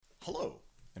Hello,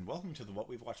 and welcome to the What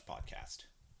We've Watched podcast.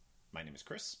 My name is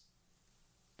Chris.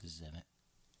 This is Emmett.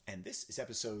 And this is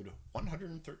episode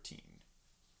 113.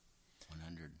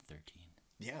 113.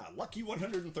 Yeah, lucky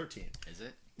 113. Is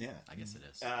it? Yeah. I guess it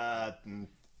is.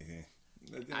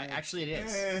 Actually, it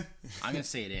is. I'm going to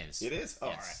say it is. It is? Oh,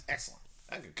 yes. All right. Excellent.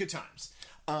 Okay, good times.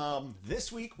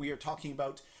 This week we are talking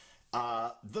about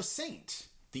The Saint,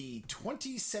 the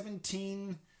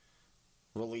 2017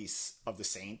 release of The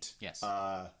Saint. Yes.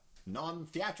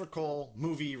 Non-theatrical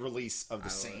movie release of The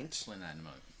Saint. I'll explain that in a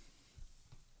moment.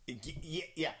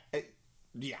 Yeah. All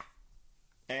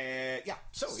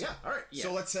right. Yeah.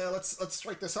 So let's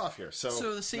strike this off here.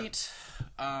 So The Saint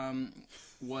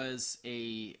was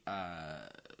a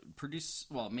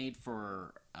made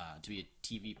for to be a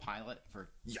TV pilot for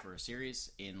a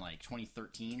series in like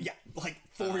 2013. Yeah, like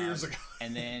 4 years ago.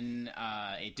 And then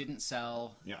it didn't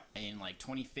sell. Yeah. In like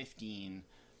 2015,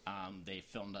 they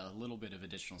filmed a little bit of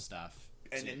additional stuff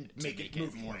and to then make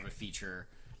it more of a feature.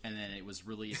 And then it was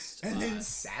released. And then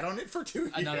sat on it for 2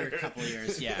 years. Another couple of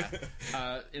years, yeah.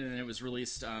 And then it was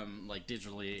released like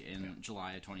digitally in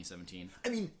July of 2017. I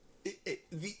mean,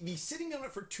 the sitting on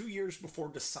it for 2 years before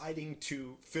deciding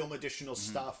to film additional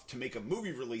stuff to make a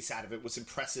movie release out of it was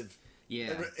impressive.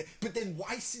 Yeah. But then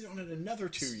why sit on it another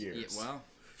 2 years? Yeah, well.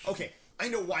 Okay, I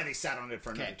know why they sat on it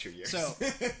for another 2 years. So,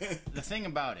 the thing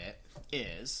about it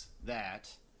is that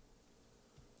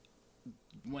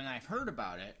when I heard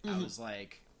about it, I was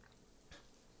like...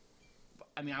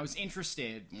 I mean, I was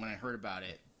interested when I heard about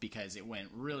it because it went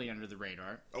really under the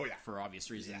radar. Oh, yeah. For obvious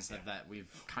reasons that we've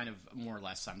kind of more or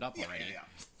less summed up already.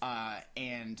 Yeah.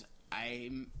 And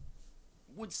I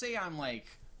would say I'm like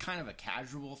kind of a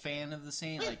casual fan of The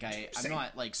Saint. Like I'm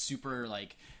not like super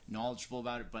like knowledgeable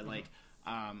about it, but like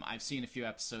I've seen a few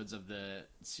episodes of the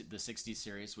 60s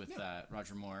series with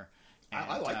Roger Moore. And,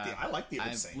 I like the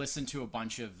I've Saint. listened to a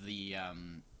bunch of the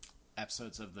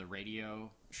episodes of the radio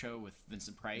show with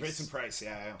Vincent Price.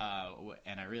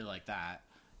 And I really like that.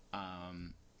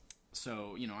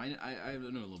 So I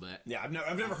know a little bit. Yeah, I've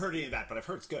never heard any of that, but I've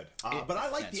heard it's good. But I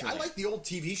like the old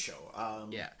TV show.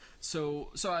 Yeah.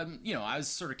 So I'm I was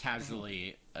sort of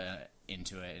casually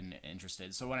into it and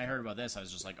interested. So when I heard about this, I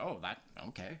was just like, oh, that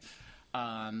okay.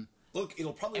 Look,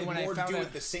 it'll probably have more to do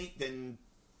with The Saint than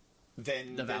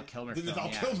the Val Kilmer film. The Val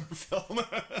Kilmer film.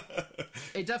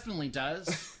 It definitely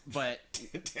does, but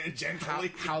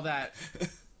how that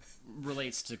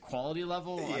relates to quality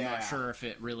level, I'm not sure if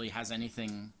it really has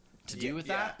anything to do with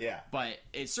that. Yeah. But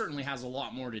it certainly has a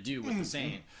lot more to do with The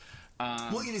Saint.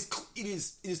 Well, it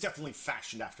is definitely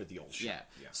fashioned after the old show. Yeah.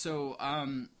 So,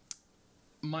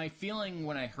 my feeling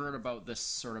when I heard about this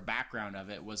sort of background of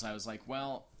it was I was like,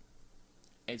 well,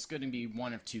 it's going to be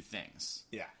one of two things.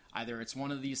 Yeah. Either it's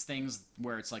one of these things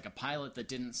where it's like a pilot that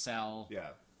didn't sell. Yeah.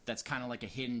 That's kind of like a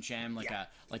hidden gem,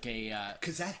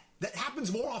 because that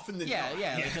happens more often than not.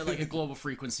 Like a global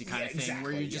frequency kind of thing,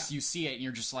 exactly, where you see it and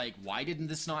you're just like, why didn't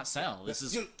this not sell?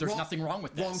 There's nothing wrong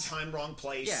with this. Wrong time, wrong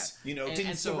place. Yeah.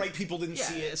 The right people didn't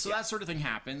see it. So that sort of thing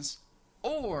happens,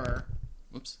 or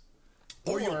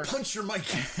you'll punch your mic,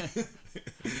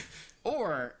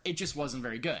 or it just wasn't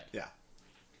very good. Yeah,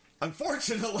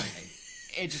 unfortunately,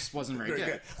 it just wasn't very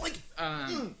good. Like,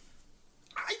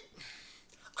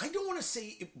 I don't want to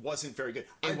say it wasn't very good.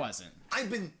 It wasn't.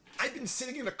 I've been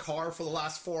sitting in a car for the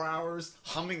last 4 hours,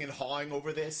 humming and hawing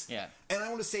over this. Yeah. And I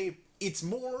want to say it's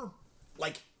more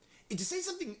like to say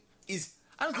something is.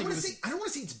 I don't want to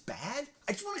say it's bad.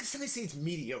 I just want to say it's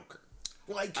mediocre.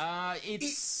 Like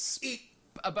it's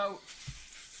about.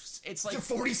 It's like a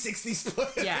 40-60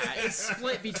 split. Yeah, it's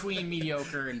split between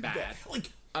mediocre and bad. Like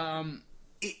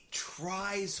it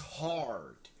tries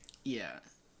hard. Yeah.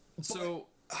 So.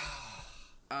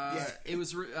 It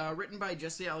was written by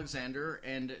Jesse Alexander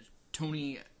and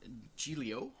Tony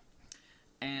Giglio,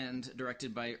 and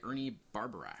directed by Ernie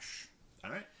Barbarash.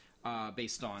 All right.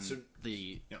 Based on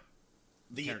the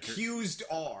accused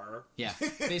are. Yeah,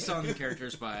 based on the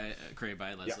characters created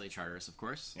by Leslie Charteris, of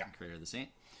course, creator of The Saint.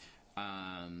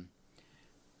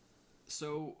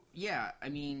 So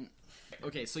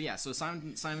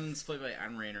Simon's played by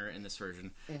Adam Rayner in this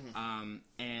version,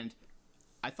 and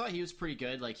I thought he was pretty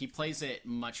good. Like, he plays it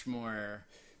much more,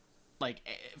 like,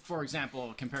 for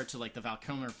example, compared to, like, the Val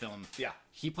Kilmer film. Yeah.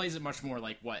 He plays it much more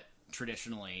like what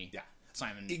traditionally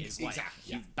Simon is like.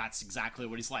 That's exactly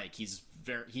what he's like. He's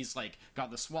like,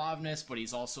 got the suaveness, but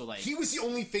he's also, like... He was the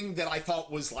only thing that I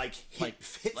thought was, hit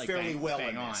fairly well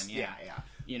in this. Yeah.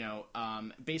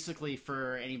 Basically,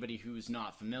 for anybody who's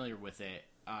not familiar with it,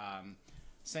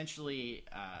 essentially...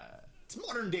 it's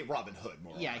modern day Robin Hood,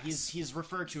 more or less. he's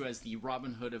referred to as the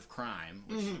Robin Hood of crime,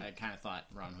 which I kind of thought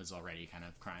Robin Hood's already kind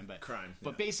of crime,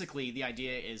 but basically the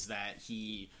idea is that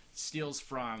he steals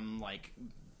from like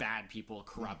bad people,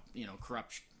 corrupt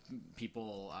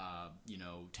people,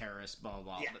 terrorists, blah blah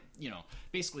blah. Yeah. But,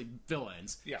 basically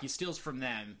villains. Yeah. He steals from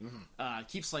them,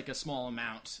 keeps like a small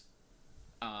amount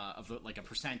of like a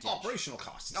percentage Operational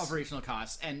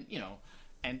costs,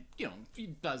 and he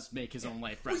does make his own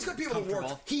life. Well, he's got people that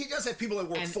work. He does have people that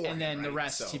work for him, and then right? the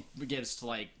rest he gives to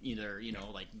like either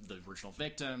like the original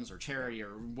victims or charity or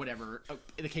whatever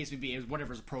the case may be,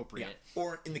 whatever's appropriate. Yeah.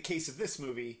 Or in the case of this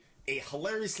movie, a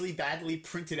hilariously badly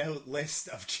printed out list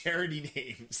of charity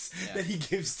names that he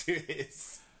gives to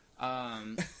his.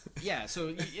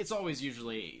 So it's always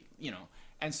usually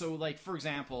and so like for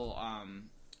example,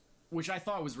 which I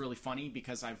thought was really funny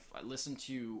because I listened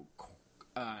to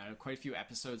quite a few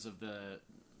episodes of the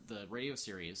radio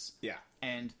series. Yeah.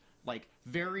 And like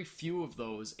very few of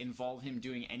those involve him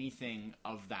doing anything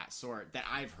of that sort that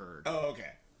I've heard. Oh,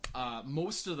 okay.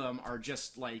 Most of them are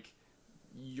just like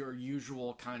your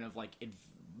usual kind of like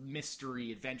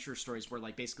mystery adventure stories where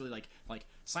like basically like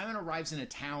Simon arrives in a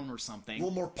town or something. A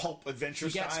little more pulp adventure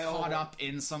style. He gets style. caught up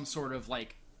in some sort of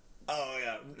like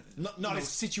not a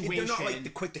situation. They're not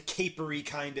like quite the capery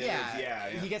kind of. Yeah.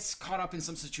 He gets caught up in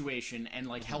some situation and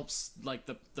like helps like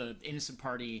the innocent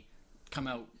party come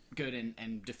out good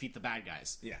and defeat the bad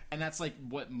guys. Yeah. And that's like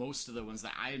what most of the ones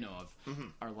that I know of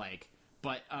are like.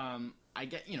 But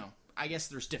I guess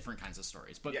there's different kinds of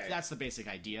stories, but that's the basic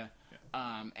idea.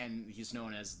 Yeah. And he's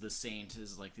known as the Saint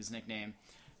is like his nickname,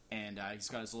 and he's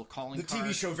got his little calling card. The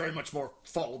TV show very much more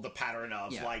followed the pattern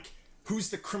of like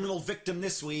who's the criminal victim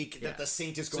this week that the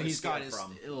Saint is going to steal from. So he's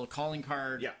got his little calling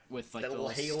card with like the little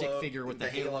halo, stick figure with the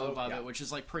halo above it, which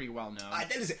is like pretty well known.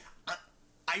 That is it.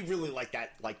 I really like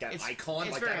that icon,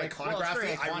 it's like very, that iconography.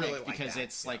 It's very iconic I really like because that.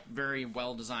 it's like very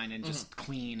well designed and just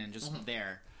clean and just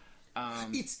there.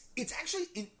 It's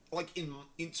actually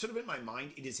in sort of in my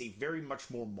mind, it is a very much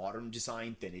more modern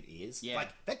design than it is. Yeah. Like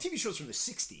that TV show's from the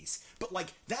 '60s, but like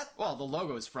that. Well, the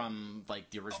logo's from like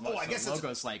the original. I guess the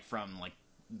logo's like from like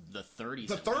the 30s.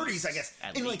 The 30s, I guess.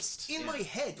 At least. In my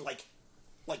head, like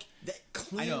that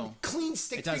clean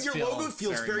stick figure figure logo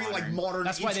feels very modern. like modern.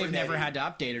 That's why they've never had to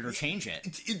update it or change it.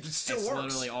 It still it's works.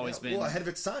 Literally always been ahead of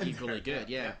its time. Equally good.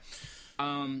 Yeah.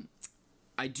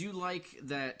 I do like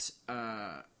that.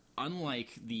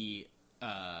 Unlike the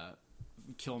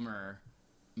Kilmer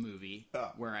movie,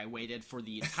 where I waited for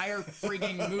the entire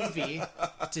frigging movie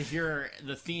to hear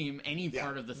the theme,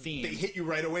 part of the theme. They hit you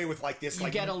right away with like this. You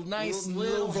get a nice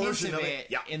little hint of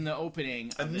it in the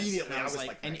opening. Immediately, I was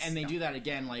like, and they do that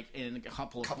again, like in a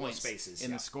couple of points spaces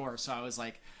in the score. So I was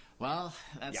like, well,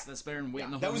 that's better than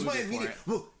waiting the that whole was movie my immediate.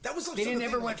 for it. Well, that was like they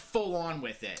never went full on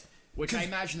with it, which I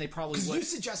imagine they probably would. Because you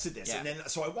suggested this, and then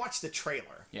so I watched the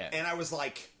trailer, and I was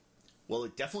like, well,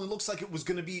 it definitely looks like it was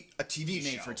going to be a TV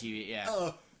show. Made for TV,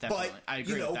 definitely. But, I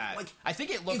agree with that. Like, I think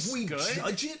it looks good. If we good.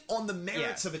 judge it on the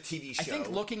merits of a TV show. I think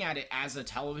looking at it as a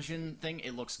television thing,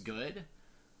 it looks good.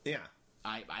 Yeah.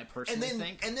 I personally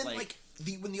think. And then,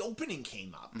 when the opening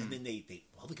came up, and then they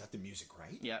got the music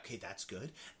right. Yeah. Okay, that's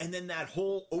good. And then that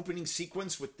whole opening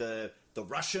sequence with the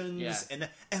Russians, and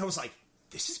I was like,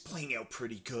 this is playing out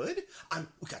pretty good.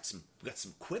 We got some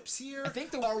quips here. I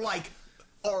think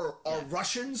Are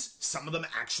Russians? Some of them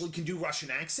actually can do Russian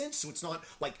accents, so it's not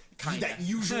like that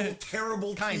usual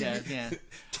terrible kind TV, of, yeah.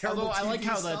 Terrible Although I like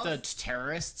how stuff. the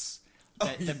terrorists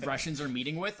that the Russians are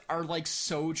meeting with are like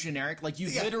so generic. Like you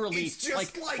literally it's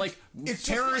just like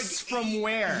terrorists from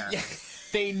where? Yeah.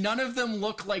 None of them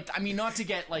look like. I mean, not to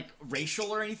get like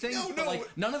racial or anything, but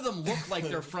like none of them look like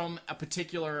they're from a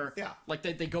particular. Yeah. Like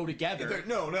they go together.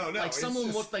 No. Like some of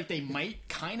them look like they might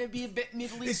kind of be a bit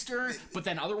Middle Eastern, but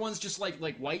then other ones just like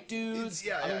white dudes.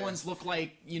 Other ones look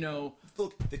like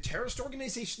Look, the terrorist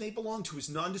organization they belong to is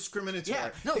non-discriminatory. Yeah,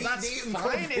 no, that's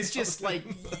fine. It's just like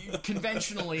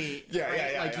conventionally,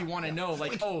 like you want to know,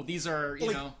 oh, these are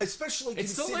especially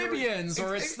it's the Libyans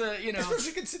or it's the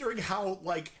especially considering how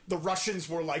like the Russians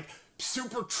were like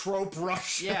super trope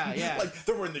Russian. Yeah. Like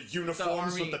they were in the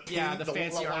uniforms with the pin, the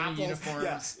fancy army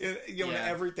uniforms. And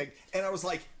everything. And I was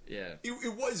like,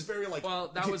 it was very like.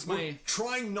 Well, that was my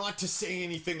trying not to say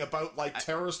anything about like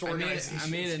terrorist organizations. I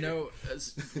made a note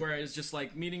where it was just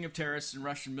like meeting of terrorists and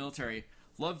Russian military.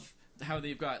 Love how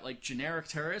they've got like generic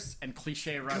terrorists and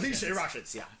cliche Russians.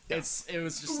 It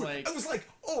was just like I was like,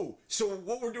 oh, so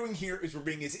what we're doing here is we're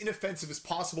being as inoffensive as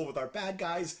possible with our bad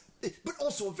guys, but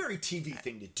also a very TV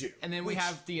thing to do. And then we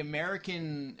have the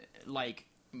American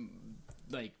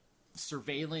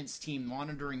surveillance team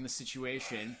monitoring the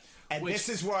situation. And this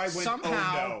is where I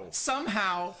went,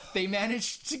 somehow they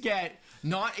managed to get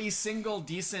not a single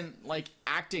decent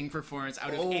acting performance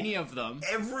out of any of them.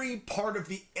 Every part of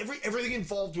everything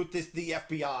involved with the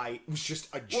FBI was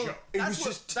just a joke. That's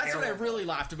what I really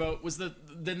laughed about was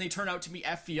then they turned out to be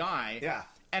FBI. Yeah.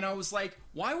 And I was like,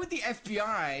 why would the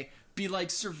FBI be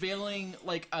surveilling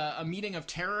a meeting of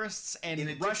terrorists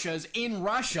and Russia's in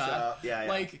Russia?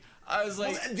 Yeah. I was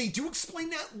like, they do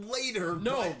explain that later.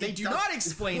 No, they do not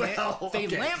explain it. They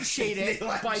lampshade it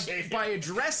by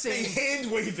addressing. They hand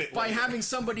wave it by having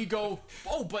somebody go,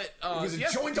 oh, but it was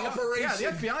a joint operation.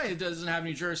 Yeah, the FBI doesn't have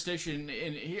any jurisdiction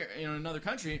in here in another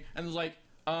country, and it was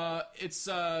it's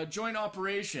a joint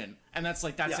operation, and that's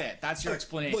it. That's your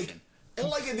explanation.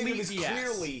 All I can think of is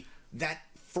clearly that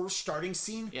first starting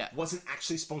scene wasn't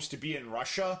actually supposed to be in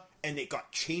Russia, and it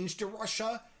got changed to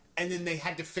Russia. And then they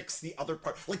had to fix the other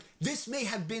part. This may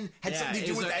have had something to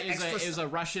do with that extra. It was a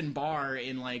Russian bar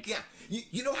in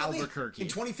you know how Albuquerque. In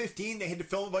 2015 they had to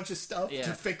film a bunch of stuff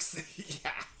to fix.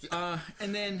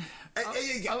 And then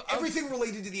everything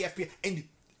related to the FBI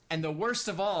and the worst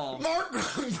of all, Mark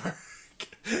Grunberg.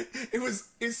 It was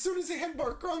as soon as they had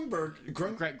Mark Grunberg,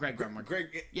 Greg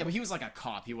Grunberg. Yeah, but he was a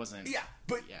cop. He wasn't. Yeah,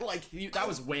 but that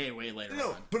was way later.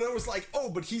 No, but I was like, oh,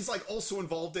 but he's also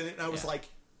involved in it, and I was like.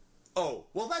 Oh,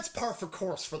 well, that's par for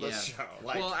course for this show.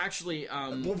 Well, actually...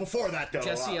 before that, though...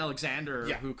 Jesse Alexander,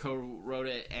 who co-wrote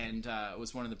it and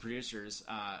was one of the producers,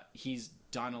 he's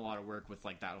done a lot of work with,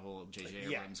 that whole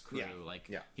J.J. Abrams crew.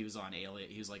 He was on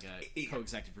Alias. He was, a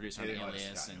co-executive producer on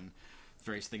Alias and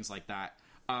various things like that.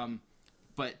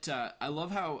 But I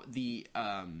love how the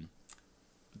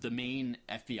main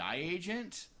FBI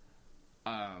agent,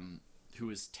 who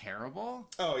is terrible...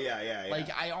 Oh, yeah.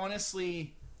 I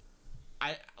honestly...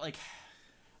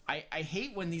 I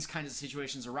hate when these kinds of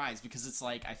situations arise because it's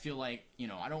I feel I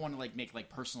don't want to make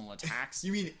personal attacks.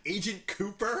 You mean Agent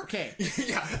Cooper? Okay.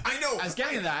 Yeah, I know. I was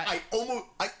getting to that.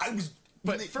 I was.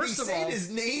 But first of all,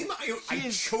 his name, I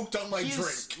choked on my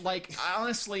drink.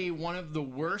 Honestly, one of the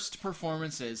worst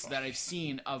performances that I've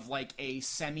seen of a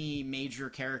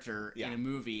semi-major character in a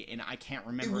movie, and I can't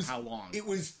remember how long. It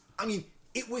was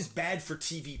bad for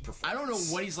TV performance. I don't know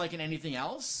what he's like in anything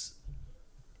else.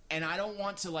 And I don't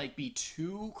want to be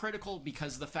too critical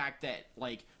because of the fact that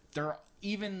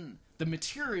even the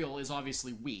material is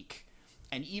obviously weak,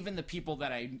 and even the people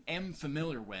that I am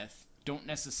familiar with don't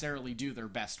necessarily do their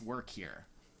best work here,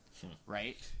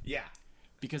 right? Yeah,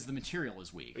 because the material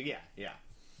is weak. Yeah.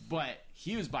 But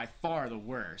he was by far the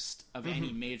worst of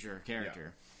any major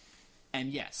character, and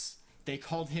yes, they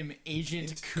called him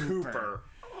Agent Cooper.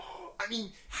 I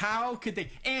mean, how could they?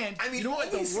 And you know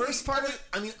what the worst part of?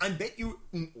 I bet you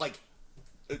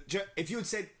if you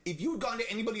had gone to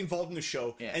anybody involved in the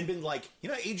show and been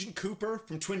Agent Cooper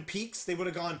from Twin Peaks, they would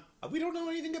have gone, we don't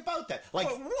know anything about that. Why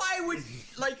would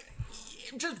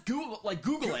just Google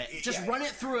it, just run it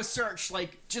through a search,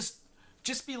 just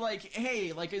be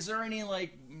hey, is there any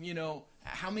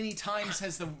how many times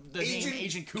has the name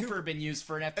Agent Cooper been used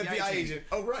for an FBI agent?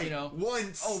 Oh, right.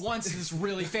 Once. Oh, once is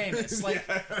really famous.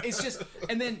 It's just...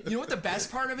 And then, you know what the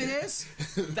best part of it is?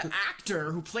 The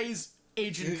actor who plays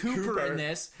Agent Cooper in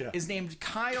this is named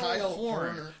Kyle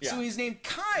Horn. So he's named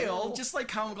Kyle, just like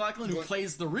Kyle MacLachlan, who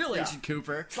plays the real Agent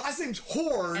Cooper. His last name's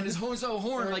Horn. And his Hoso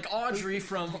Horn, like Audrey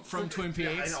from Twin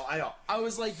Peaks. I know. I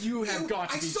was like, you have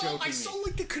got to be joking me. I saw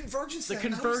the convergence. The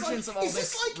convergence of all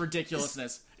this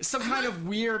ridiculousness. Some kind of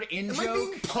weird in-joke. Am I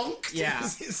being punked? Yeah.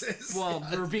 Well,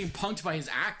 we're being punked by his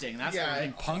acting. That's what we're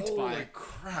being punked by. Holy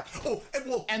crap.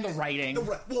 And the writing.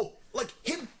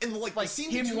 Him and the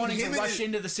scene him wanting to rush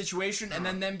into the situation and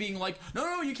then them being like,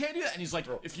 no, you can't do that. And he's like,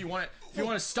 if you want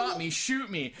to stop me,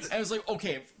 shoot me. And I was like,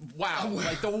 okay, wow,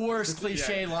 the worst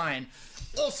cliche line.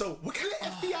 Also, what kind of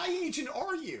FBI agent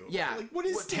are you? Yeah, what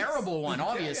is this? Terrible one,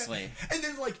 obviously. And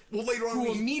then later on,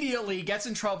 who immediately gets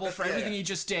in trouble for everything he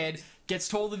just did. Gets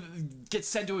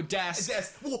sent to a desk.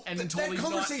 And then told that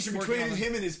conversation between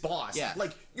him and his boss. Yeah.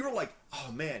 You were like,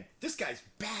 oh man, this guy's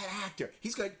bad actor.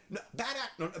 He's got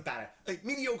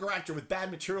mediocre actor with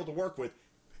bad material to work with.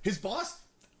 His boss,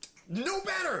 no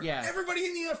better. Yeah. Everybody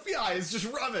in the FBI is just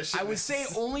rubbish. I would say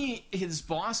only his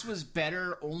boss was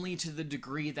better, only to the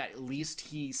degree that at least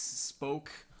he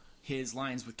spoke his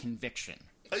lines with conviction.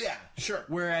 Yeah, sure.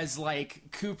 Whereas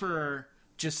Cooper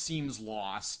just seems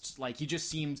lost.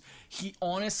 He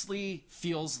honestly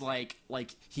feels like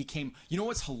he came. You know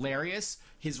what's hilarious?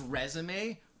 His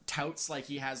resume touts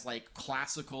he has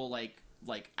classical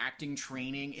like acting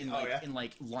training in in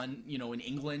like London, in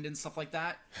England and stuff like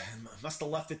that. Must have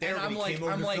left it there. And when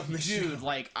I'm like, dude,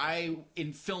 like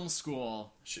in film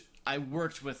school, I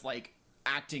worked with like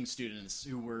acting students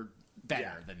who were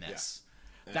better than this.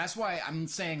 Yeah. That's why I'm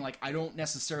saying like I don't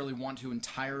necessarily want to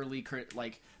entirely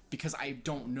because I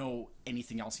don't know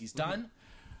anything else he's done.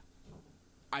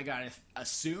 I gotta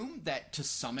assume that to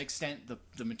some extent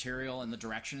the material and the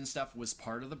direction and stuff was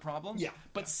part of the problem. Yeah,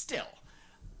 but still,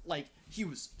 like he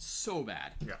was so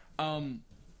bad. Yeah.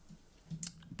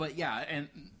 But yeah, and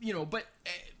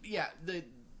the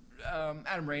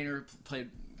Adam Rayner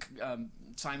played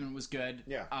Simon was good.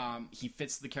 Yeah. He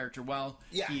fits the character well.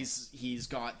 Yeah. He's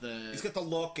got the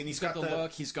look, and he's got the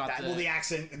look. He's got the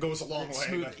accent goes a long way.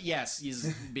 Smooth, yes,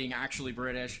 he's being actually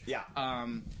British. Yeah.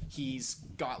 He's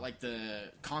got like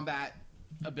the combat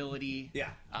ability. Yeah.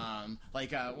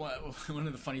 One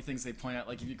of the funny things they point out,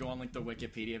 like if you go on like the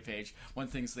Wikipedia page, one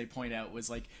of the things they point out was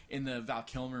like in the Val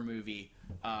Kilmer movie,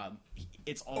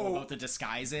 it's all about the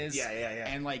disguises. Yeah.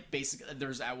 And like basically,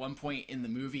 there's at one point in the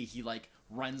movie he like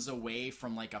runs away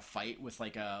from like a fight with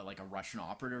like a Russian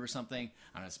operative or something.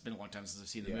 I don't know, it's been a long time since I've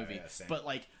seen the movie, but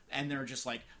like, and they're just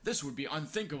like, this would be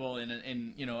unthinkable in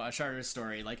a Charter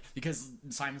story, like because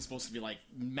Simon's supposed to be like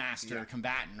master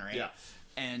combatant, right? Yeah.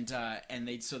 And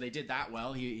they did that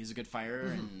well. He's a good fighter,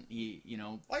 and he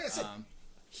like I said,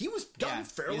 he was done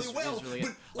fairly well, really,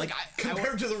 but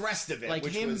compared to the rest of it, like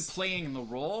him playing the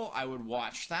role, I would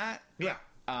watch that. Yeah.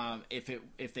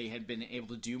 If they had been able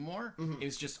to do more, it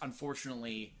was just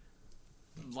unfortunately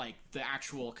like the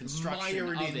actual construction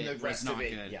of it was not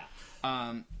good. Yeah.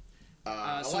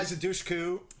 Eliza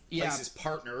Dushku plays his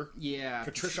partner. Yeah.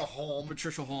 Patricia Holm,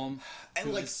 and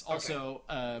who is also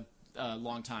a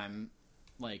long time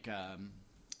like a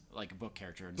book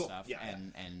character and stuff,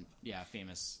 and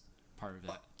famous part of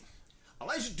it.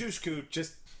 Eliza Dushku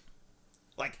just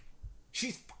like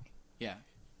she's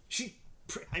she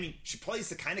plays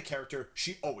the kind of character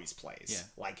she always plays. Yeah.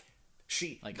 Like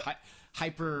she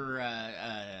hyper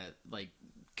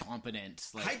competent,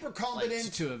 hyper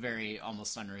competent to a very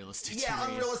almost unrealistic degree.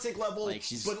 Unrealistic level. Like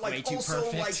she's but like way too also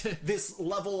perfect. Like this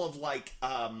level of I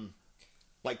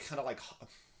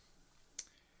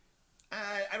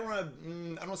don't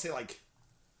want to say like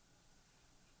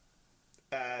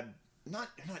not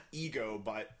ego,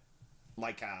 but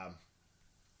like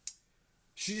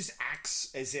she just acts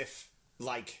as if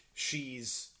like she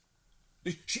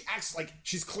acts like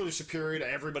she's clearly superior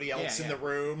to everybody else in the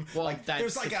room. Well, like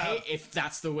there's like if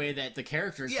that's the way that the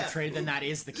character is portrayed, then that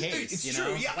is the case. It's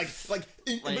true. Yeah, but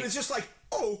it's just like,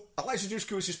 Eliza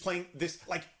Dushku is just playing this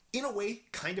like in a way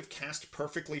kind of cast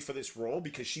perfectly for this role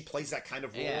because she plays that kind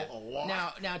of role a lot.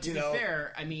 Now to be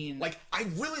fair, I mean, like I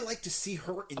really like to see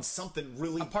her in something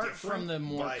really apart different, from the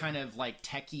more kind of like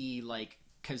techie, like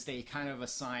because they kind of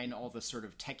assign all the sort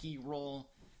of techie role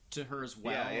to her as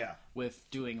well, with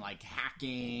doing like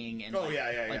hacking and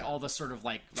like all the sort of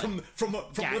like from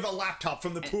with a laptop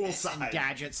from the pool side and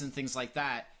gadgets and things like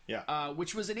that.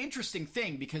 Which was an interesting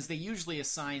thing because they usually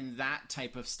assign that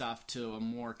type of stuff to a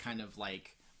more kind of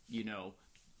like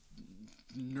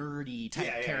nerdy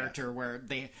type character where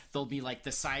they'll be like the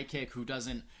sidekick who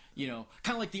doesn't. Kind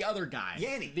of like the other guy.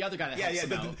 Yanny. The other guy that helps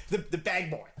him out. The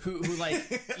bag boy. Who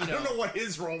like, I don't know what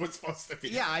his role was supposed to be.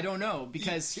 Yeah, I don't know,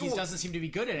 because he doesn't seem to be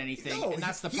good at anything, and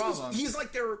that's the problem. He's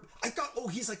like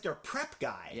he's like their prep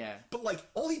guy. Yeah. But like,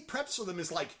 all he preps for them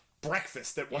is like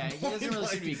breakfast at one point. He doesn't really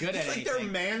seem to be good at anything. He's like their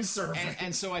manservant.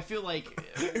 And so I feel like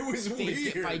it was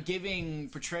weird. By giving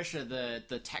Patricia the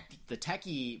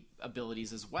techie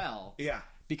abilities as well. Yeah.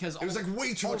 Because it was like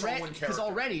way too much on one character. Because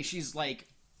already she's like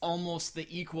almost the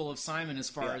equal of Simon as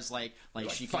far as like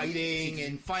she can fighting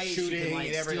and fight, shooting, she can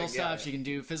like and steal stuff, she can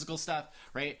do physical stuff,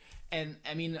 right? And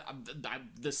I mean,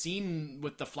 the scene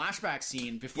with the flashback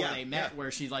scene before they met, where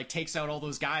she like takes out all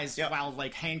those guys while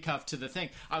like handcuffed to the thing,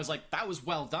 I was like, that was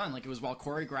well done. Like it was well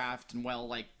choreographed and well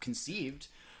like conceived.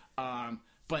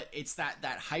 But it's that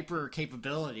hyper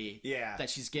capability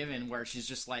that she's given, where she's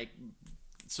just like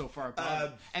so far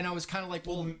above. And I was kind of like,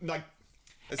 well, like.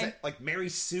 Is that like Mary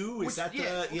Sue? Is that the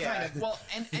kind of. Well,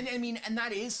 and I mean, and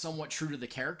that is somewhat true to the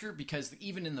character, because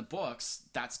even in the books,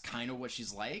 that's kind of what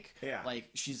she's like. Yeah, like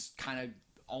she's kind of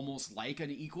almost like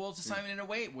an equal to Simon in a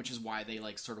way, which is why they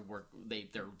like sort of work.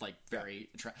 They're like very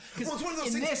attractive. Well, it's one of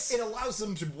those things. It allows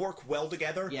them to work well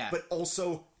together. Yeah. But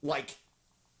also like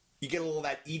you get a little of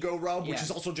that ego rub, which is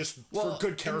also just for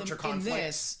good character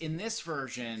conflict. In this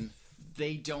version,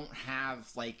 they don't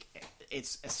have like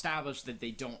it's established that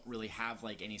they don't really have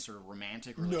like any sort of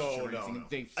romantic relationship or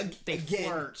anything. No. They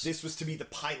flirt. This was to be the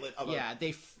pilot of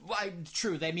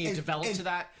true, they may have developed to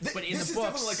that, but in the books,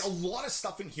 definitely like a lot of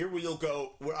stuff in here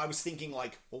where I was thinking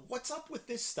like, well, what's up with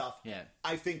this stuff? Yeah.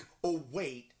 I think, oh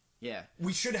wait, yeah,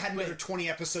 we should have had another 20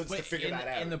 episodes to figure that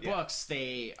out. In the books,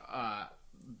 they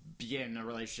begin a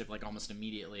relationship like almost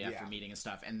immediately after meeting and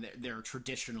stuff, and they're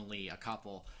traditionally a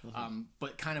couple,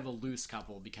 but kind of a loose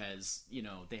couple because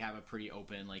they have a pretty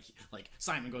open like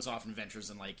Simon goes off on adventures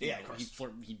and like he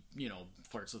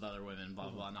flirts with other women, blah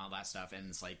blah blah, and all that stuff, and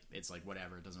it's like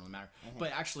whatever, it doesn't really matter.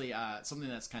 But actually, something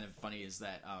that's kind of funny is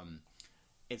that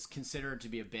it's considered to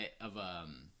be a bit of a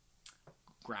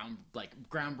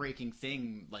groundbreaking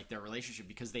thing, like their relationship,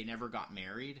 because they never got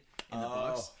married in the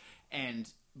books,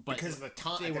 but because of the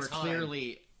time they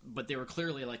were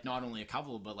clearly like not only a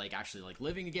couple but like actually like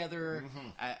living together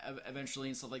eventually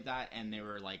and stuff like that, and they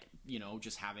were like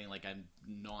just having like a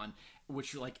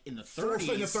which like in the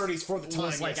 30s for the time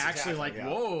was like actually like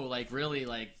whoa, like really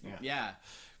like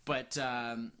but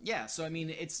so I mean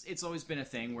it's always been a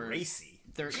thing where racy.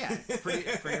 They're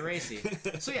pretty racy.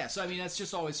 So I mean that's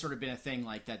just always sort of been a thing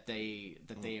like that they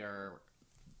are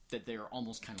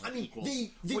almost kind of like equals.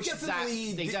 They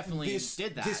definitely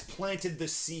did that. This planted the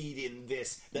seed in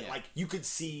this that like you could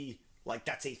see like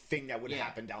that's a thing that would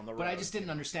happen down the road. But I just didn't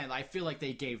understand. I feel like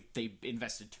they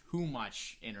invested too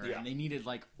much in her, and they needed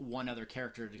like one other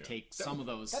character to take some of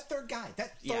those. That third guy,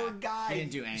 he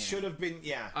didn't do anything. Should have been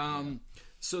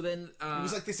So then it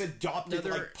was like this adopted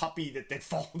like puppy that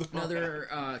followed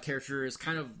another character is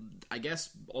kind of, I guess,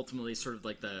 ultimately sort of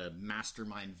like the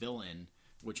mastermind villain,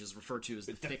 which is referred to as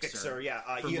the Fixer. Ian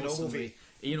Ogilvy.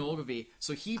 Ian Ogilvy.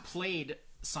 So he played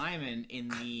Simon in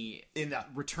the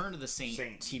Return of the Saint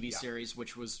TV series,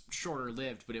 which was shorter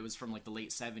lived, but it was from like the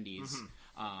late 70s,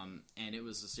 and it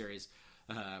was a series.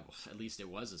 At least it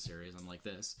was a series, unlike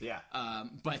this.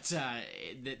 But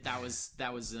that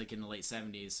was like in the late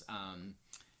 70s.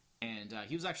 And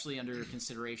he was actually under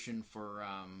consideration for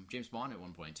James Bond at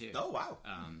one point too. Oh wow!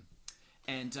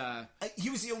 And he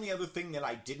was the only other thing that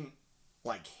I didn't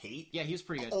like hate. Yeah, he was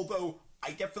pretty good. Although I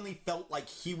definitely felt like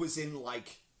he was in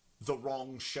like the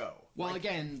wrong show. Well, like,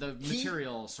 again, the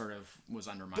material sort of was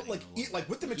undermining. But like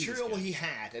with the material he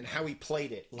had and how he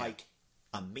played it, like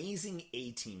amazing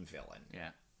A-Team villain. Yeah.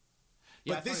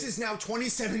 But this is now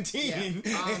 2017.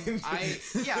 I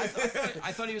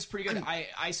thought he was pretty good.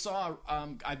 I saw.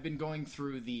 I've been going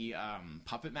through the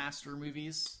Puppet Master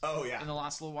movies. Oh yeah. In the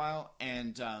last little while,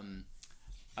 and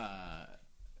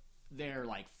they're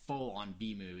like full on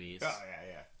B movies. Oh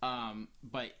yeah.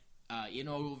 But Ian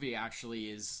Ogilvy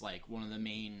actually is like one of the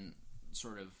main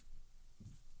sort of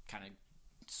kind of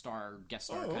guest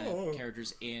star kind of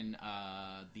characters in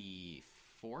the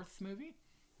fourth movie.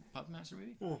 Puppet Master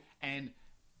movie, and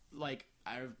like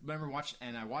I remember watched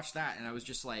that, and I was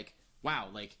just like, wow,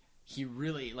 like he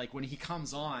really like when he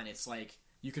comes on, it's like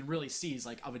you can really see he's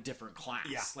like of a different class.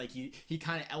 Yeah. Like he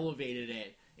kind of elevated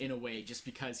it in a way, just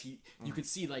because you could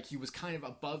see like he was kind of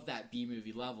above that B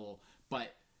movie level,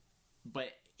 but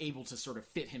able to sort of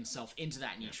fit himself into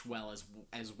that niche well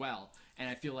as well. And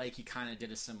I feel like he kind of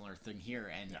did a similar thing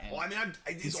here. And well, I mean,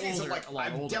 he's older, a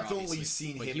lot older. I've definitely obviously.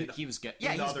 seen but him. He was good.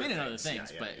 Yeah, he's been in other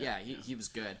things, but he was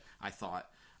good, I thought.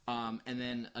 And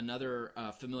then another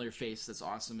familiar face that's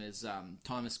awesome is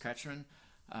Thomas Kretschmann,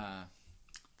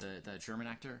 the German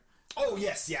actor. Oh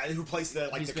yes, who plays the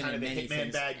kind of the hitman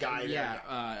things. Bad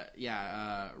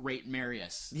guy? Rate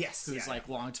Marius. Yes, who's like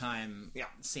longtime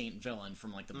saint villain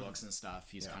from like the books and stuff.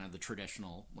 He's kind of the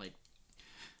traditional like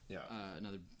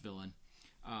another villain.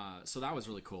 So that was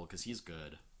really cool because he's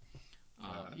good.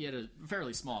 He had a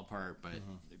fairly small part, but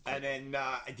and then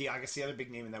I guess the other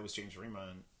big name in that was James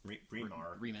Remar.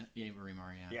 Remar,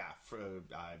 yeah. For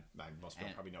most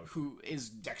people probably know who is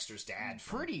Dexter's dad.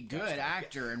 Pretty good Dexter.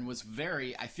 Actor, and was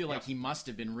very. I feel like he must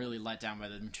have been really let down by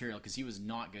the material because he was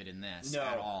not good in this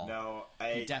at all. No,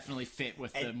 he definitely fit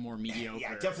with the more mediocre.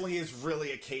 Yeah, it definitely is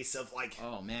really a case of like.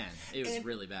 Oh man, it was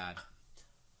really bad.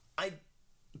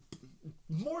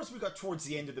 More as we got towards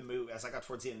the end of the movie,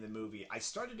 I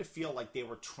started to feel like they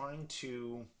were trying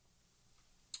to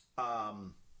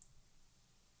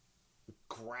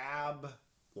grab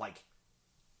like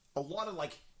a lot of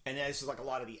like, and this is like a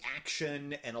lot of the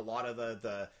action and a lot of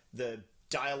the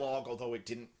dialogue, although it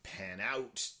didn't pan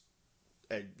out,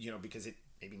 because it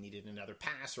maybe needed another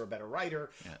pass or a better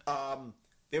writer. Yeah.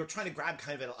 They were trying to grab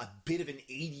kind of a bit of an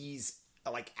 80s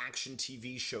like action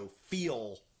TV show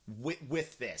feel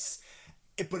with this.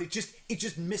 But it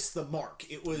just missed the mark.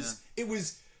 It was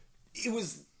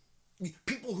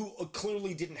people who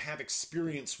clearly didn't have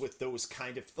experience with those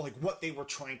kind of, like, what they were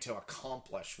trying to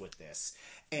accomplish with this.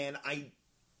 And I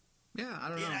don't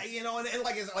know. And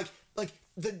like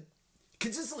the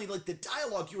consistently, like, the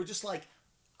dialogue, you were just like,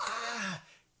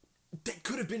 that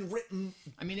could have been written.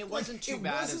 I mean, it wasn't too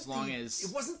bad as long as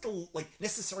it wasn't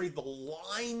necessarily the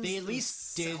lines. They at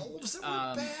least did that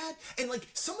were bad, and like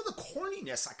some of the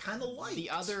corniness I kind of liked. The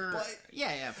other,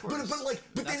 of course.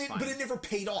 But it never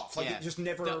paid off. Like it just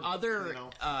never. The other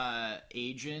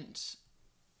agent.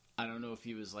 I don't know if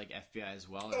he was like FBI as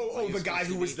well. The guy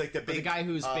who was like the guy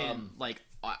who's been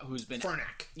who's been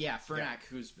Fernack. Yeah, Fernack,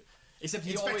 who's. Except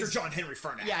he Inspector John Henry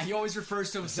Fernack. Yeah, he always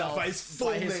refers to himself by his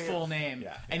full name.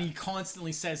 And he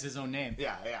constantly says his own name.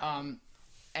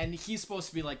 And he's supposed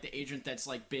to be like the agent that's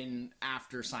like been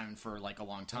after Simon for like a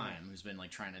long time, who's been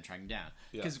like trying to track him down.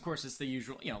 Because of course it's the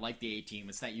usual, like the A-Team,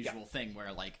 it's that usual thing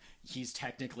where like he's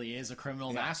technically is a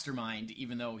criminal mastermind,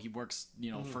 even though he works,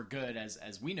 for good.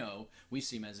 As we know, we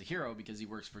see him as a hero because he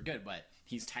works for good, but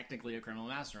he's technically a criminal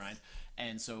mastermind,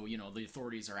 and so the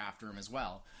authorities are after him as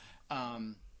well.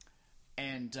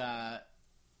 And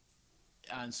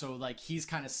so like he's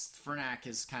kind of Fernack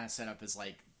is kind of set up as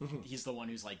like he's the one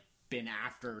who's like been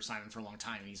after Simon for a long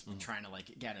time, and he's been trying to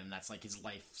like get him. That's like his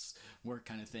life's work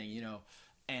kind of thing,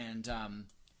 And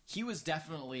he was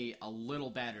definitely a little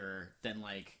better than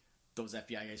like those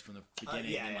FBI guys from the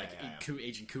beginning,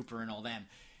 Agent Cooper and all them.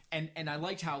 And I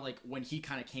liked how like when he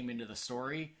kind of came into the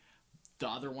story, the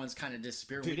other ones kind of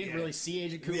disappeared. We didn't really see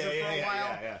Agent Cooper for a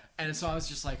while. And so I was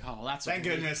just like, oh, that's a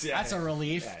relief. That's a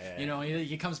relief.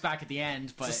 He comes back at the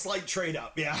end, but it's a slight trade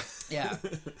up, yeah.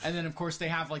 And then of course they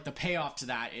have like the payoff to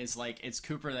that is like it's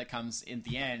Cooper that comes in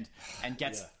the end and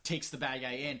takes the bad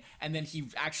guy in, and then he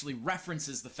actually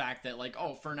references the fact that like,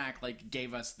 oh, Fernack like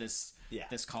gave us this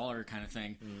collar kind of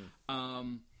thing.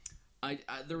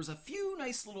 There was a few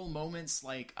nice little moments,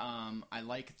 like I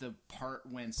like the part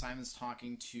when Simon's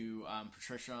talking to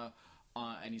Patricia,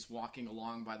 and he's walking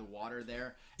along by the water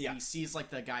there, and he sees like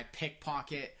the guy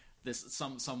pickpocket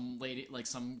some lady, like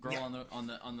some girl on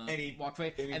the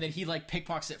walkway, and then he like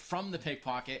pickpockets it from the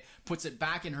pickpocket, puts it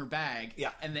back in her bag,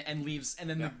 and leaves, and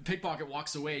then the pickpocket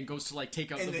walks away and goes to like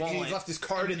take out the wallet. And he's left his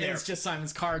card in there. It's just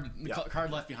Simon's card,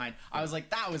 card left behind. I was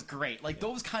like, that was great. Like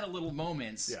those kind of little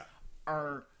moments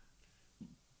are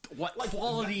what like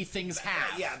quality things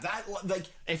have. That like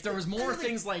if there was more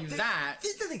things like that.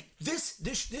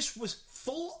 This was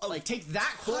full of like take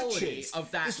that quality of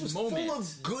that this was moment. Full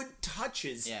of good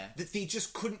touches that they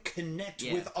just couldn't connect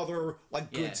with other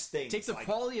like good things. Take the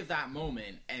quality of that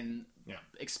moment and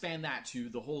expand that to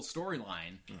the whole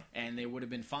storyline, and they would have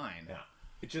been fine.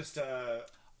 It just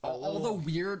all the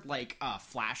weird like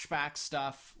flashback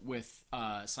stuff with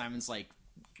Simon's like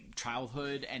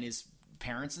childhood and his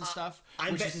parents and stuff.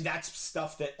 I'm betting that's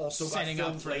stuff that also setting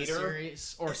got up for later. the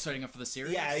series or setting up for the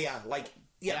series.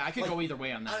 Yeah, I could go either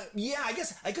way on that. I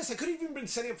guess I could have even been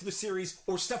setting up for the series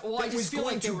or stuff. Well, I just feel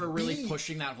like they were really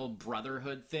pushing that whole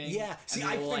brotherhood thing. Yeah, see,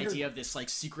 and the whole idea of this like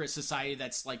secret society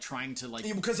that's like trying to like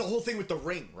because the whole thing with the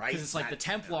ring, right? Because it's like the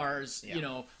Templars.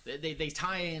 They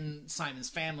tie in Simon's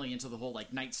family into the whole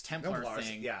like Knights Templar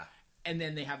thing. Yeah. And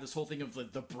then they have this whole thing of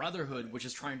the Brotherhood, which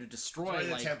is trying to destroy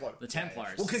like, the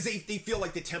Templars. Well, because they feel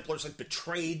like the Templars like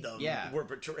betrayed them. Were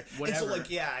betrayed. Whatever. And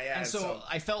so And so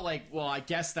I felt like, well, I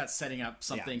guess that's setting up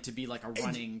something to be like a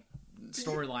running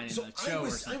storyline in the show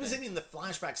or something. I was thinking the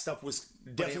flashback stuff was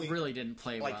definitely... But it really didn't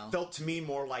play well. Felt to me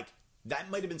more like that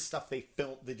might have been stuff they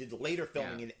did later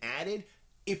filming and added.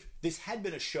 If this had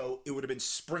been a show, it would have been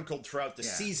sprinkled throughout the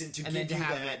season to and give then to you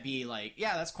have that... it be like,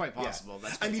 that's quite possible.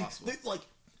 That's quite possible.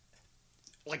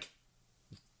 Like,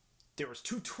 there was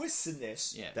two twists in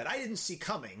this that I didn't see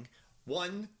coming.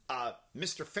 One,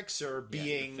 Mr. Fixer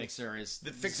being... the Fixer is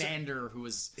Xander, who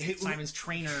was Simon's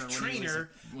trainer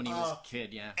when he was a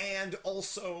kid, And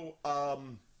also,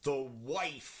 the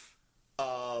wife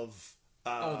of...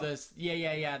 the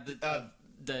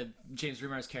James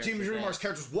Remar's character. James Remar's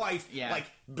character's wife, like,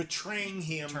 betraying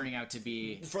him. Turning out to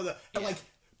be... For the... Like...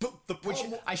 Which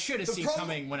I should have seen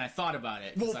coming when I thought about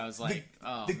it. Because I was like,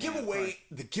 the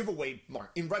giveaway, Mark,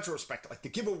 in retrospect, like the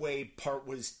giveaway part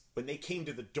was when they came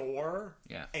to the door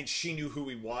and she knew who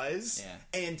he was.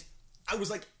 And I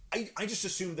was like, I just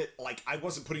assumed that, like, I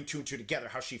wasn't putting two and two together,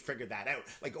 how she figured that out.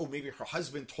 Like, oh, maybe her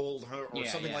husband told her or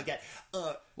something like that.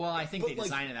 Well, I think they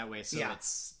designed it that way, so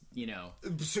it's,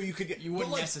 So you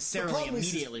wouldn't necessarily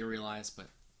immediately realize, but...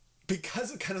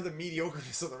 Because of kind of the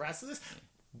mediocreness of the rest of this...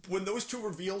 When those two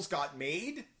reveals got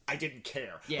made, I didn't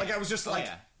care. Like, I was just like,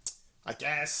 I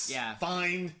guess,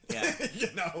 fine. Yeah.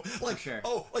 Like, sure.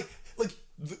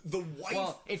 the wife.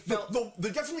 Well, it felt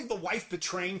definitely the wife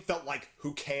betraying felt like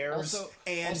who cares.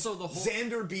 Also the whole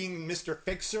Xander being Mr.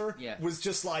 Fixer was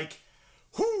just like.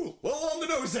 Whoo! Well, on the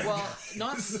nose there. Well,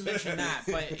 not to mention that,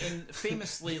 but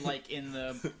famously, like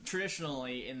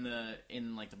traditionally in the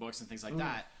books and things like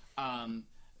that,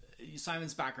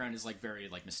 Simon's background is like very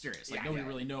like mysterious. Like nobody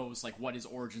really knows like what his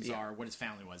origins are, what his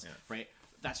family was, right?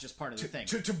 That's just part of the thing.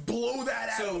 To blow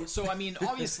that out. So I mean,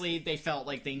 obviously they felt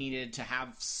like they needed to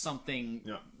have something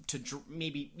to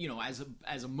maybe as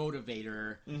a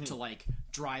motivator to like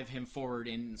drive him forward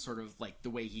in sort of like the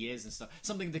way he is and stuff.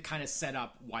 Something to kind of set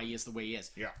up why he is the way he is.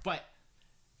 Yeah. But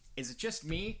is it just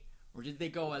me, or did they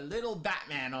go a little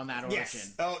Batman on that origin?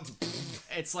 Yes. Oh,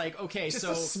 it's like okay, just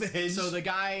so a smidge. So the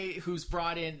guy who's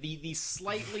brought in the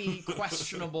slightly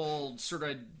questionable sort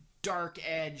of dark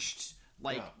edged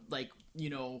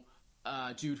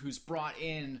dude who's brought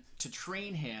in to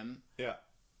train him. Yeah.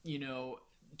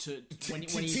 When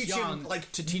he's young, him,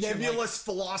 to teach nebulous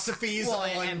him philosophies,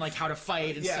 and like how to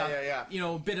fight and stuff.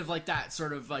 A bit of like that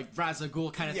sort of like Ra's al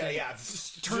Ghul kind of thing. Yeah.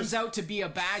 Turns out to be a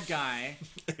bad guy.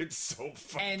 It's so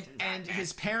fucking and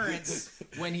his parents,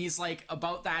 when he's like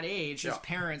about that age, his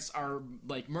parents are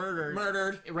like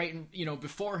murdered right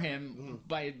before him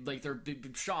by like they're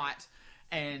shot,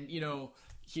 and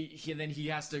he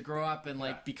has to grow up and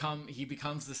like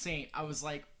becomes the saint. I was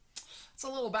like, it's a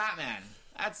little Batman.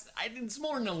 It's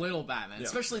more than a little Batman,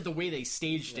 especially the way they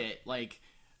staged it. Like,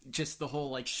 just the whole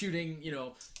like shooting.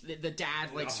 The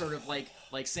dad like sort of like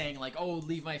saying like, "Oh,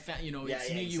 leave my family.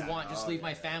 It's me you want. Just leave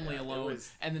my family alone."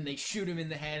 And then they shoot him in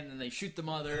the head, and then they shoot the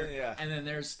mother. And then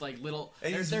there's like little.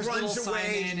 And there's runs little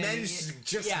away. Simon Men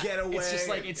just get away. It's just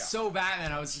like it's so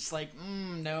Batman. I was just like,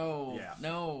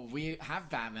 no, we have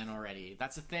Batman already.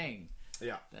 That's a thing.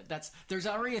 Yeah, there's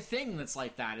already a thing that's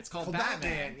like that. It's called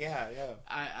Batman. Yeah.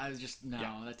 I was just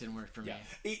that didn't work for me.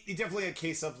 It's definitely a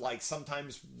case of like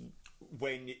sometimes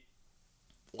when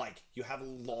like you have a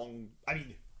long. I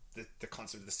mean, the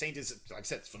concept of the Saint is like I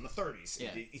said, it's from the 30s.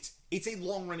 Yeah. It's a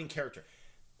long running character.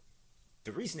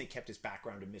 The reason they kept his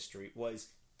background a mystery was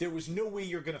there was no way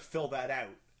you're going to fill that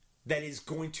out. That is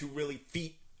going to really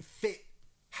fit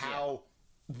how.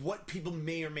 What people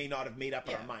may or may not have made up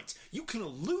in our minds. You can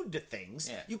allude to things.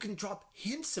 Yeah. You can drop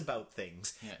hints about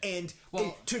things, and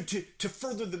to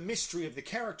further the mystery of the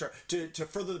character, to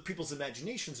further the people's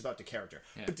imaginations about the character.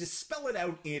 Yeah. But to spell it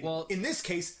out in this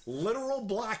case, literal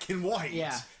black and white.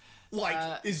 Yeah.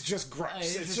 Is just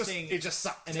gross. It just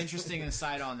sucks. An interesting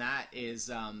aside on that is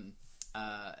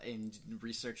in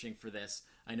researching for this,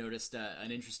 I noticed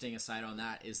an interesting aside on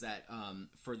that is that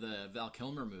for the Val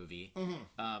Kilmer movie,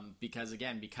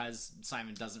 because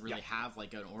Simon doesn't really have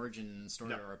like an origin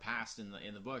story or a past in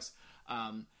the books,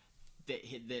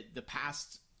 the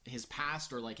past. His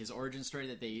past or like his origin story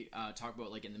that they talk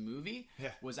about like in the movie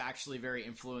was actually very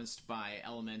influenced by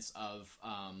elements of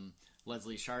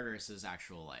Leslie Charteris's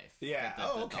actual life. Yeah. The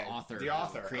author. The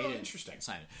author. Created interesting.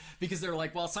 Simon. Because they're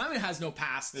like, well, Simon has no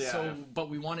past, but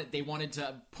they wanted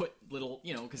to put little,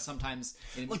 because sometimes,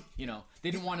 they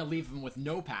didn't want to leave him with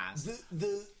no past.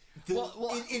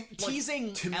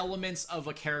 Teasing elements of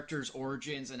a character's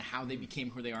origins and how they became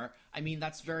who they are, I mean,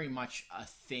 that's very much a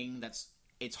thing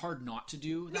it's hard not to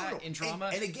do that in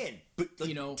drama. And again, but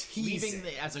leaving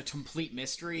it as a complete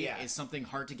mystery is something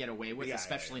hard to get away with,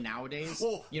 especially nowadays.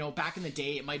 Well, back in the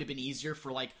day, it might have been easier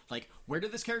for like where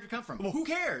did this character come from? Well, who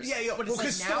cares? Yeah. But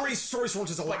it's stories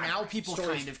weren't as elaborate. But now people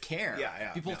kind of care.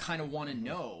 People kind of want to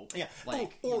know. Yeah.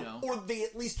 Or they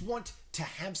at least want to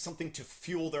have something to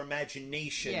fuel their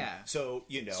imagination. Yeah. So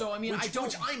So I mean,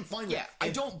 which I'm fine with. I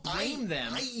don't blame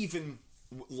them. I even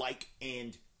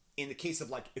in the case of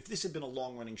like if this had been a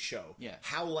long running show,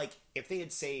 how like if they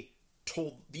had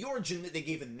told the origin that they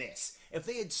gave in this, if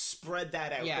they had spread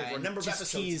that out over a number of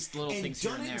episodes and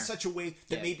done it in such a way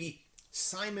that maybe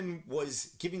Simon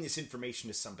was giving this information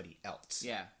to somebody else,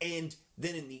 and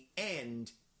then in the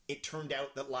end it turned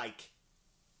out that like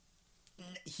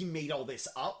he made all this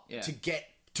up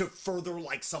to further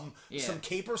like some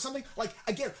cape or something, like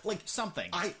again like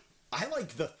something. I like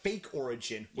the fake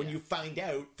origin when you find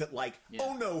out that like,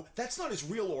 oh no, that's not his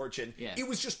real origin. Yeah. It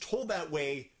was just told that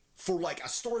way for like a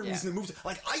story reason that moves.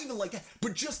 Like I even like that,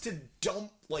 but just to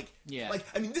dump like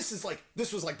I mean this was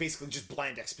like basically just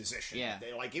bland exposition. Yeah,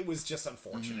 it was just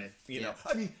unfortunate. You know,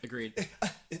 I mean, agreed.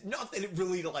 Not that it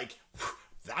really like.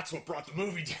 That's what brought the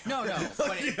movie down. No,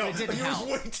 but it didn't help.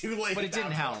 It was way too late. But it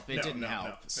didn't help. It didn't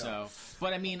help. So,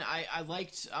 but I mean, I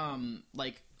liked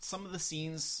like some of the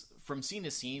scenes. From scene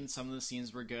to scene, some of the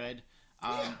scenes were good.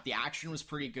 The action was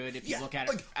pretty good if you look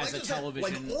at it as a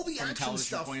television, all the from a action television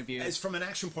stuff point of view. As from an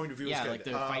action point of view, yeah, is like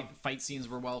good. the fight scenes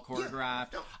were well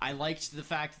choreographed. No. I liked the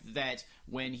fact that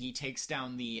when he takes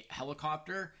down the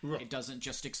helicopter, it doesn't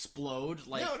just explode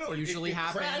like usually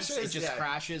happens. Crashes, it just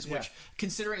crashes, which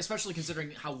especially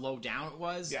considering how low down it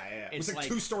was. It was like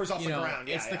 2 stories off the ground.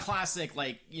 It's the classic,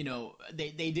 like,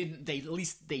 they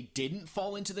didn't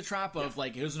fall into the trap of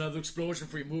like, here's another explosion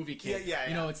for your movie, kid.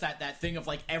 It's that thing of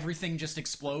like everything just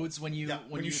explodes when you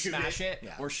smash it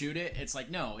or shoot it. It's like,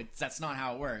 no, that's not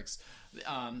how it works.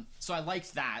 So I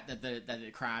liked that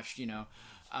it crashed,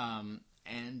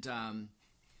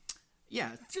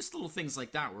 just little things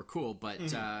like that were cool, but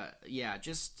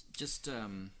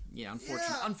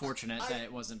unfortunate that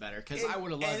it wasn't better, because I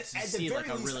would have loved to see like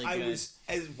a really good.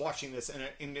 I was watching this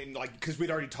and like, because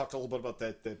we'd already talked a little bit about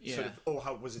the sort of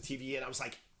how it was a TV, and I was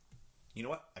like, you know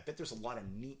what? I bet there's a lot of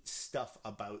neat stuff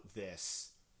about this,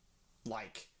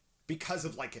 like because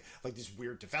of like this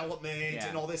weird development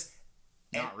and all this.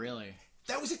 Not really.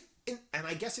 That was it. And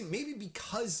I'm guessing maybe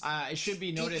because it should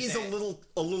be noted it is a little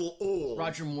old.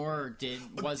 Roger Moore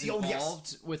was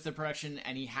involved with the production,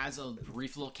 and he has a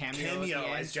brief little cameo at the end,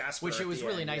 as Jasper, which it was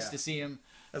really nice to see him.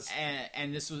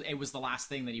 And it was the last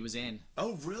thing that he was in.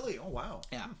 Oh, really? Oh, wow.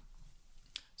 Yeah.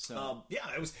 So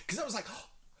it was because I was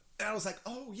like,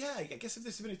 oh yeah, I guess if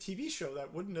this had been a TV show,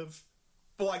 that wouldn't have.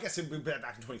 Well, I guess if we'd been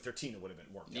back in 2013, it would have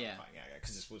been worked out fine. Yeah,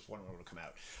 because this was one that would have come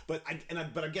out. But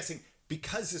I'm guessing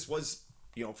because this was,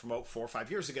 from about 4 or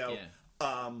 5 years ago,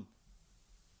 and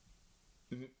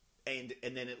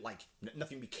then it like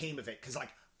nothing became of it, because like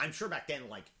I'm sure back then,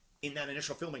 like in that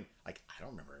initial filming, like I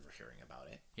don't remember ever hearing about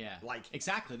it. Yeah, like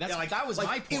exactly. That was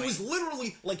my point. It was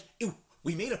literally like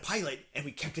we made a pilot and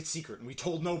we kept it secret and we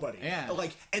told nobody. Yeah.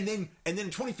 Like and then in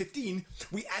 2015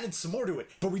 we added some more to it,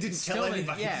 but we didn't tell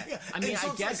anybody. Yeah. I mean,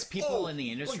 I guess people in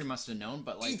the industry must have known,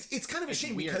 but like it's kind of a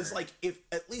shame weird. Because like if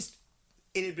at least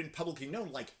it had been publicly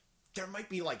known, like there might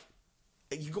be like.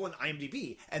 You go on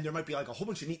IMDb, and there might be like a whole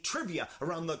bunch of neat trivia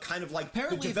around the kind of like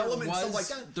apparently the development and stuff like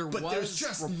that. But there's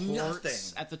just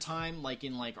nothing at the time, like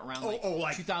in like around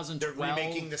like 2012. They're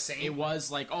remaking the same. It was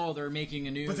like, they're making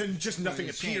a new. But then just nothing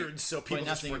appeared, so people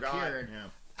just forgot. Appeared.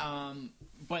 Yeah.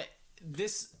 But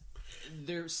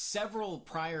there's several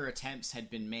prior attempts had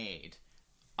been made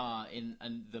in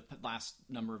the last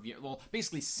number of years. Well,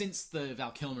 basically since the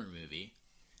Val Kilmer movie,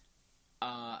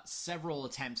 several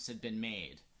attempts had been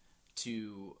made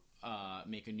to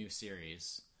make a new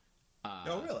series.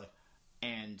 Oh, really?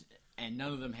 And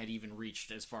none of them had even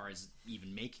reached as far as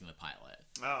even making the pilot.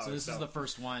 Oh, so this is the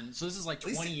first one. So this is like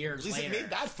 20 years later. It made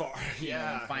that far.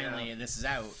 And finally, this is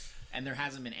out, and there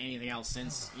hasn't been anything else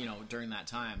since during that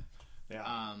time.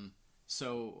 Yeah.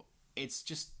 So it's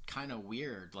just kind of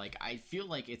weird. Like I feel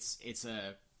like it's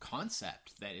a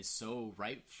concept that is so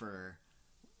ripe for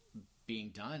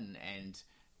being done, and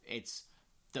it's.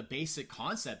 The basic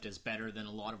concept is better than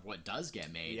a lot of what does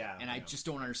get made. Yeah, and I just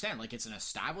don't understand. Like, it's an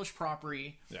established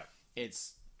property. Yeah.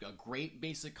 It's a great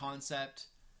basic concept.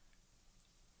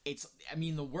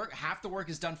 Half the work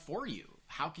is done for you.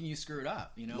 How can you screw it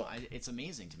up? Look, it's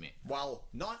amazing to me. While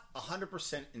not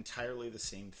 100% entirely the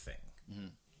same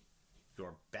thing,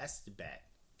 your best bet,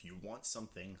 if you want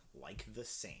something like The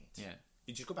Saint,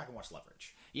 you just go back and watch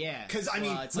Leverage. Yeah, because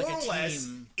it's more like or less,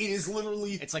 it is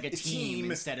literally it's like a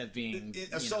team instead of being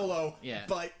a solo. Yeah,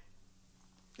 but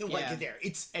like there,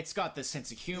 it's got the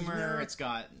sense of humor. It's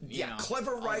got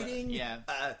clever writing.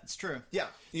 It's true. Yeah,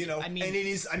 and it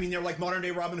is. I mean, they're like modern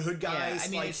day Robin Hood guys.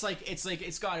 Yeah, I mean,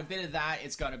 it's got a bit of that.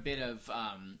 It's got a bit of.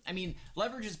 I mean,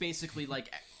 Leverage is basically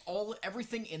like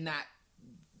everything in that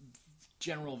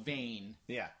general vein.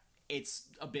 Yeah. It's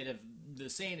a bit of The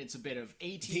Saint. It's a bit of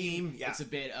A-Team. It's a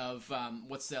bit of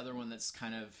what's the other one that's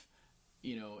kind of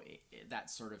that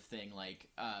sort of thing, like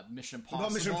Mission Impossible. Well,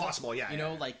 Mission Impossible,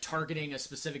 like targeting a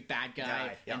specific bad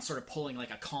guy and sort of pulling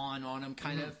like a con on him,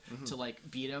 kind of to like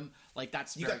beat him. Like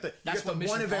that's that's what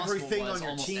Mission Impossible was.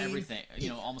 Almost everything,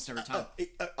 almost every time.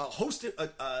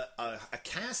 A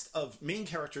cast of main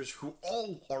characters who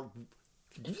all are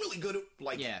really good at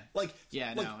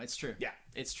it's true. Yeah,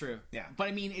 it's true. Yeah, but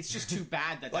I mean, it's just too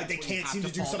bad that like they can't seem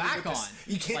to do something back on.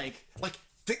 You can't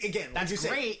again. That's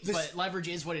great, but Leverage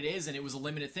is what it is, and it was a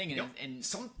limited thing. And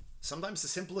sometimes the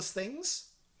simplest things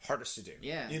hardest to do.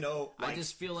 Yeah, I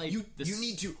just feel like you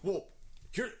need to. Well,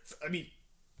 here, I mean,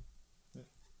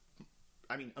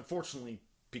 unfortunately,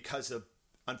 because of.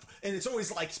 And it's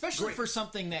always like, especially for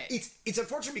something that it's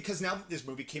unfortunate because now that this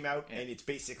movie came out and it's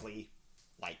basically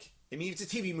like. I mean, it's a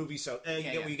TV movie, so you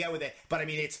get what you get with it. But I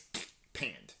mean, it's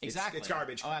panned. Exactly. It's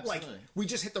garbage. Oh, absolutely. Like, we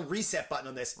just hit the reset button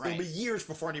on this. It'll be years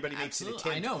before anybody makes it a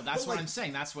 10. I know. That's what I'm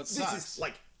saying. That's what sucks. This is,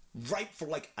 like, ripe for,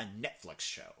 like, a Netflix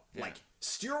show. Yeah. Like,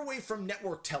 steer away from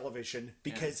network television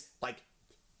because, like,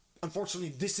 unfortunately,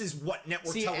 this is what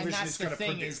network television is going to produce. And that's the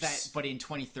thing is that, but in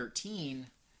 2013...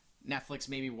 Netflix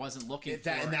maybe wasn't looking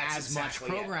for as much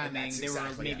programming. They were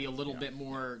maybe a little bit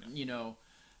more,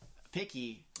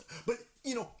 picky. But,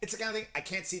 it's the kind of thing, I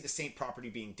can't see the Saint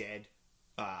property being dead.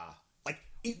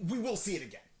 We will see it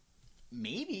again.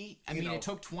 Maybe. I mean, it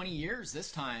took 20 years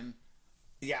this time.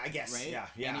 Yeah, I guess. Right?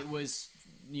 Yeah. And it was,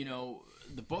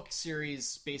 the book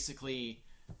series basically,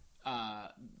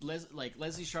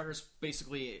 Leslie Charteris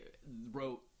basically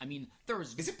wrote, there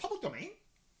was... Is it public domain?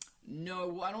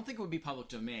 No, I don't think it would be public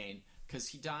domain because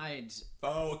he died.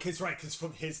 Oh, because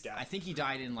from his death. I think he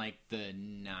died in like the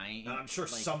I'm sure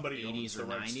somebody 80s or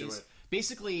 90s.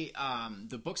 Basically,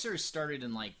 the book series started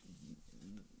in I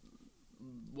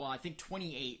think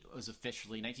 1928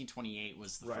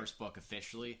 was the first book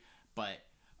officially, but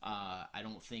I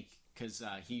don't think because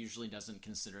he usually doesn't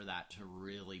consider that to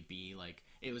really be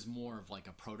it was more of like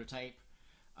a prototype.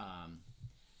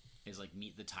 Is like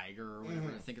Meet the Tiger or whatever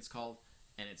I think it's called.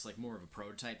 And it's like more of a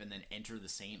prototype, and then Enter the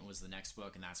Saint was the next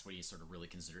book, and that's what he sort of really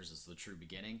considers as the true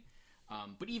beginning.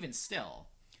 But even still,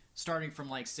 starting from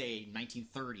say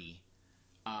 1930,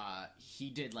 he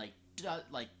did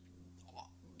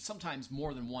sometimes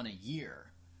more than one a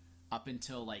year, up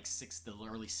until the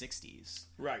early 60s.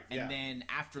 Right. And then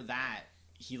after that,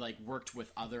 he worked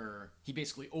with other. He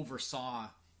basically oversaw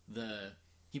the.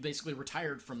 He basically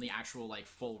retired from the actual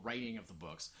full writing of the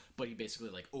books, but he basically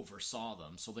oversaw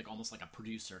them, so almost like a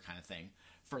producer kind of thing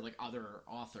for other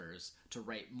authors to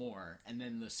write more, and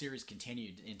then the series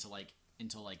continued into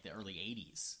the early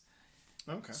 80s.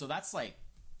 Okay. So that's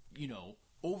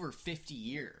over 50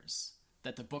 years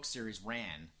that the book series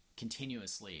ran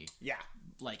continuously. Yeah.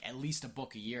 At least a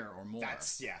book a year or more.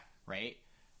 Right?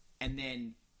 And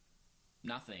then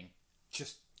nothing.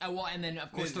 Just and then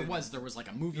of course there was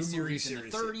a movie series in the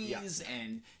 30s,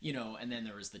 and and then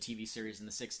there was the TV series in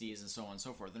the 60s, and so on and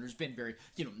so forth. And there's been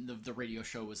the radio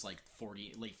show was late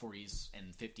 40s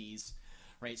and 50s,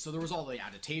 right? So there was all the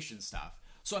adaptation stuff.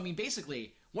 So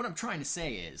basically, what I'm trying to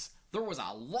say is there was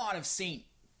a lot of Saint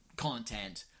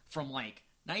content from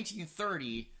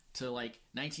 1930 to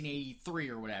 1983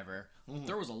 or whatever. Mm-hmm.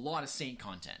 There was a lot of Saint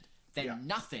content. Then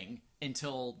nothing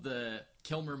until the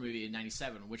Kilmer movie in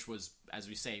 97, which was, as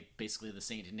we say, basically the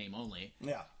Saint in name only.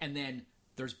 Yeah. And then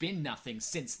there's been nothing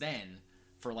since then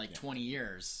for 20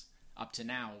 years up to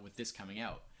now with this coming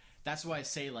out. That's why I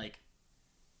say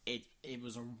it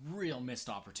was a real missed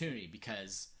opportunity,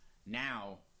 because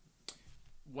now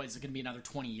is it going to be another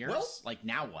 20 years? Well,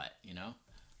 now what,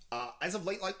 as of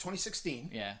late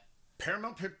 2016,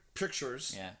 Paramount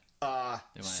Pictures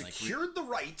secured the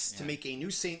rights to make a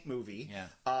new Saint movie.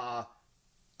 Yeah.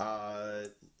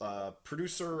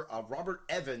 Producer Robert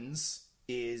Evans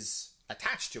is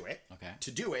attached to it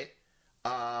to do it,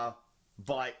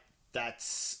 but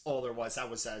that's all there was. That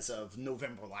was as of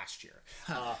November last year.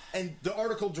 And the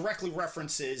article directly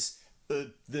references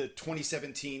the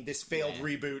 2017 this failed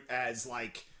reboot as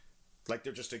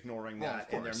they're just ignoring that,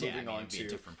 and they're moving on to a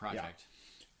different project.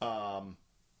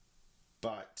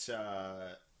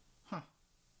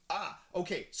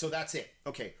 Okay, so that's it.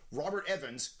 Okay, Robert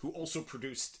Evans, who also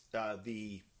produced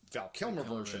the Val Kilmer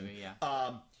version,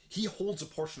 he holds a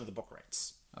portion of the book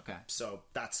rights. Okay. So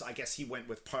that's, I guess he went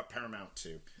with Paramount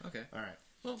too. Okay. All right.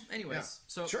 Well, anyways,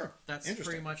 so sure. That's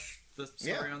pretty much the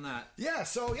story on that. Yeah,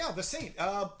 so the Saint.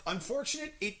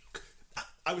 Unfortunate.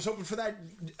 I was hoping for that.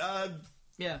 A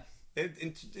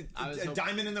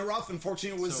diamond in the rough.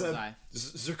 Unfortunately, it was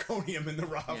zirconium in the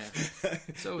rough. Yeah.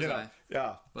 So was I.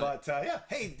 Yeah, but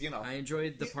hey, I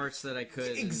enjoyed the parts that I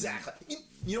could. Exactly.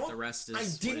 You know what? The rest is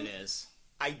what it is.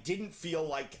 I didn't feel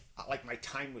like my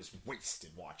time was wasted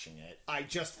watching it. I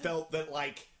just felt that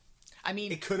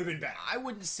it could have been better. I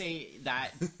wouldn't say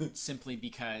that simply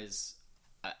because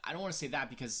I don't want to say that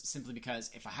simply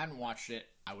because if I hadn't watched it,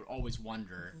 I would always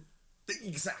wonder.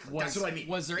 Exactly. That's what I mean.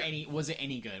 Was it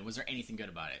any good? Was there anything good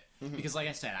about it? Mm-hmm. Because, like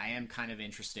I said, I am kind of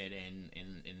interested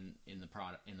in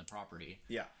the property.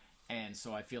 Yeah. And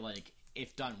so I feel like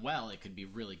if done well, it could be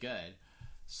really good.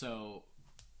 So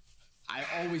I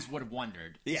always would have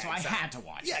wondered. Yeah. So exactly. I had to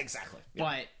watch. Yeah, exactly. Yeah.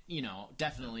 But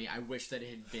definitely, I wish that it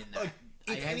had been that.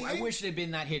 I wish it had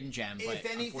been that hidden gem. But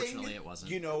unfortunately, it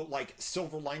wasn't.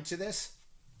 Silver line to this,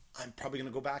 I'm probably going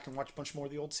to go back and watch a bunch more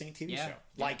of the old Saint TV show.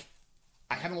 Yeah.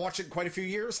 I haven't watched it in quite a few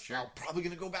years. Sure. I'm probably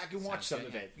going to go back and watch some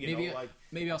of it.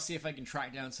 Maybe I'll see if I can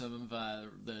track down some of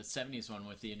the 70s one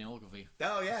with Ian Ogilvy.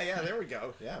 Oh, yeah, there we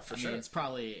go. Yeah, for sure. I mean, it's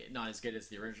probably not as good as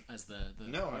the original, as the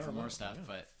Roger Moore stuff,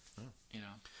 but, you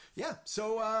know. Yeah,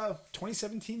 so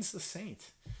 2017's The Saint.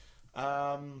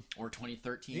 Or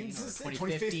 2013, or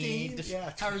 2015.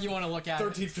 Yeah. However you want to look at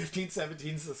 13, 15,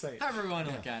 17's The Saint. However you want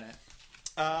to look at it.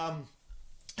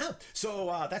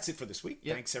 So that's it for this week.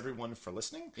 Yep. Thanks everyone for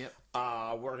listening. Yep.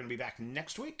 We're going to be back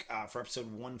next week for episode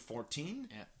 114.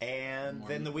 Yeah. And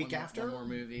then the week after, one more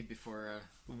movie before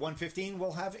 115,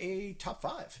 we'll have a top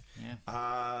 5.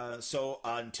 Yeah. So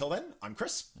until then, I'm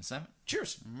Chris. That's it.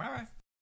 Cheers. Bye.